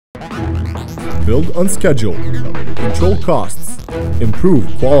Build on schedule, control costs, improve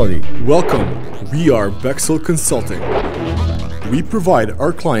quality. Welcome, we are Bexel Consulting. We provide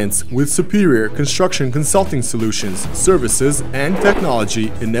our clients with superior construction consulting solutions, services, and technology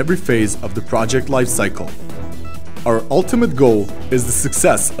in every phase of the project lifecycle. Our ultimate goal is the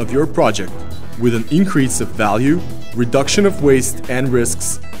success of your project with an increase of value, reduction of waste and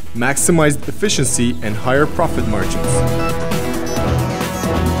risks, maximized efficiency, and higher profit margins.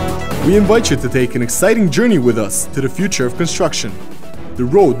 We invite you to take an exciting journey with us to the future of construction. The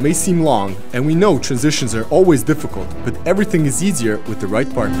road may seem long, and we know transitions are always difficult, but everything is easier with the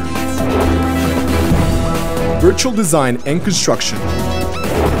right partner. Virtual design and construction.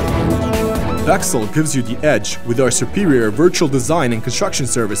 Bexel gives you the edge with our superior virtual design and construction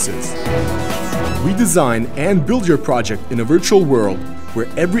services. We design and build your project in a virtual world where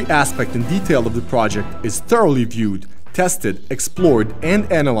every aspect and detail of the project is thoroughly viewed, tested, explored,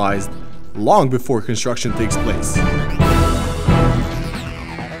 and analyzed long before construction takes place.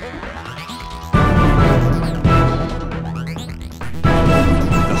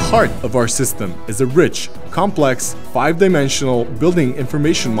 The heart of our system is a rich, complex, five-dimensional building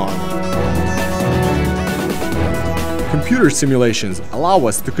information model. Computer simulations allow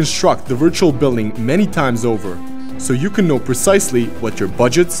us to construct the virtual building many times over, so you can know precisely what your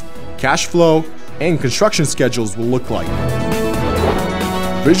budgets, cash flow, and construction schedules will look like.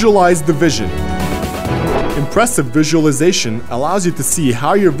 Visualize the vision. Impressive visualization allows you to see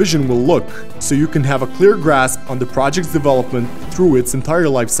how your vision will look, so you can have a clear grasp on the project's development through its entire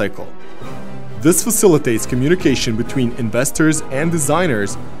life cycle. This facilitates communication between investors and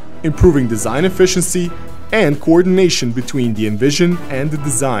designers, improving design efficiency and coordination between the envisioned and the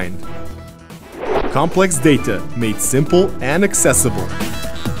designed. Complex data made simple and accessible.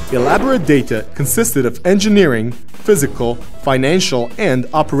 Elaborate data consisted of engineering, physical, financial, and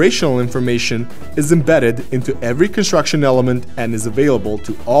operational information is embedded into every construction element and is available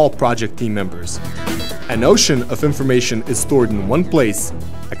to all project team members. An ocean of information is stored in one place,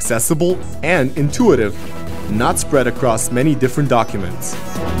 accessible and intuitive, not spread across many different documents.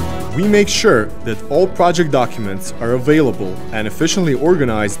 We make sure that all project documents are available and efficiently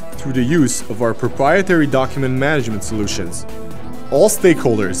organized through the use of our proprietary document management solutions. All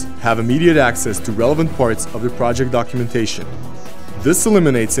stakeholders have immediate access to relevant parts of the project documentation. This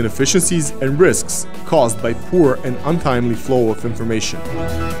eliminates inefficiencies and risks caused by poor and untimely flow of information.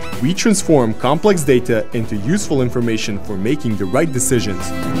 We transform complex data into useful information for making the right decisions.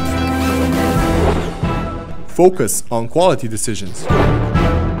 Focus on quality decisions.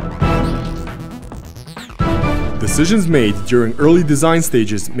 Decisions made during early design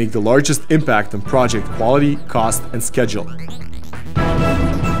stages make the largest impact on project quality, cost, and schedule.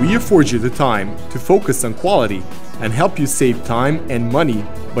 We afford you the time to focus on quality and help you save time and money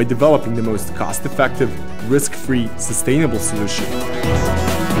by developing the most cost-effective, risk-free, sustainable solution.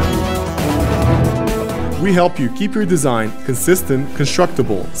 We help you keep your design consistent,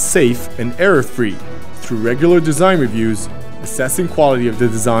 constructible, safe, and error-free through regular design reviews, assessing quality of the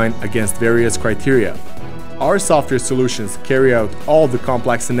design against various criteria. Our software solutions carry out all the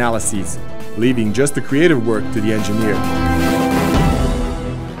complex analyses, leaving just the creative work to the engineer.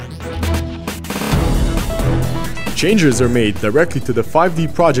 Changes are made directly to the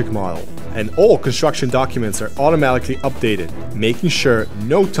 5D project model, and all construction documents are automatically updated, making sure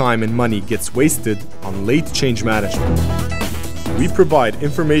no time and money gets wasted on late change management. We provide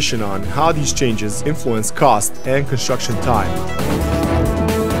information on how these changes influence cost and construction time.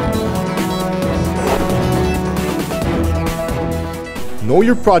 Know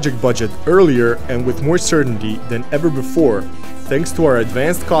your project budget earlier and with more certainty than ever before, thanks to our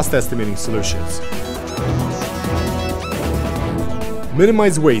advanced cost estimating solutions.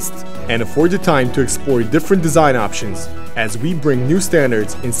 Minimize waste and afford the time to explore different design options as we bring new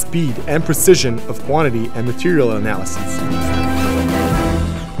standards in speed and precision of quantity and material analyses.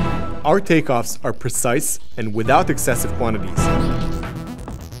 Our takeoffs are precise and without excessive quantities.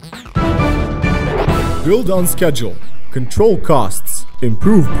 Build on schedule, control costs,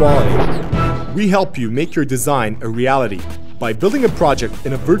 improve quality. We help you make your design a reality by building a project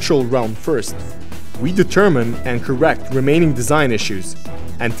in a virtual realm first. We determine and correct remaining design issues,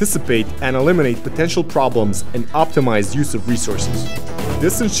 anticipate and eliminate potential problems, and optimize use of resources.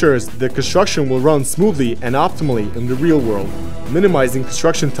 This ensures that construction will run smoothly and optimally in the real world, minimizing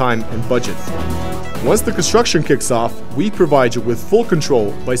construction time and budget. Once the construction kicks off, we provide you with full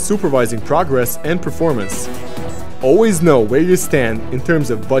control by supervising progress and performance. Always know where you stand in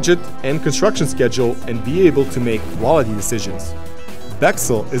terms of budget and construction schedule and be able to make quality decisions.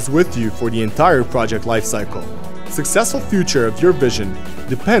 Bexel is with you for the entire project lifecycle. Successful future of your vision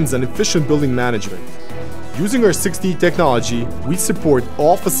depends on efficient building management. Using our 6D technology, we support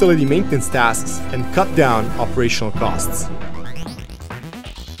all facility maintenance tasks and cut down operational costs.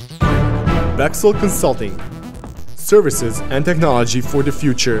 Bexel Consulting. Services and technology for the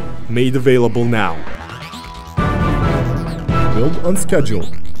future made available now. Build on schedule.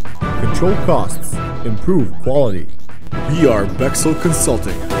 Control costs. Improve quality. We are Bexel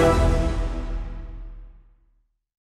Consulting.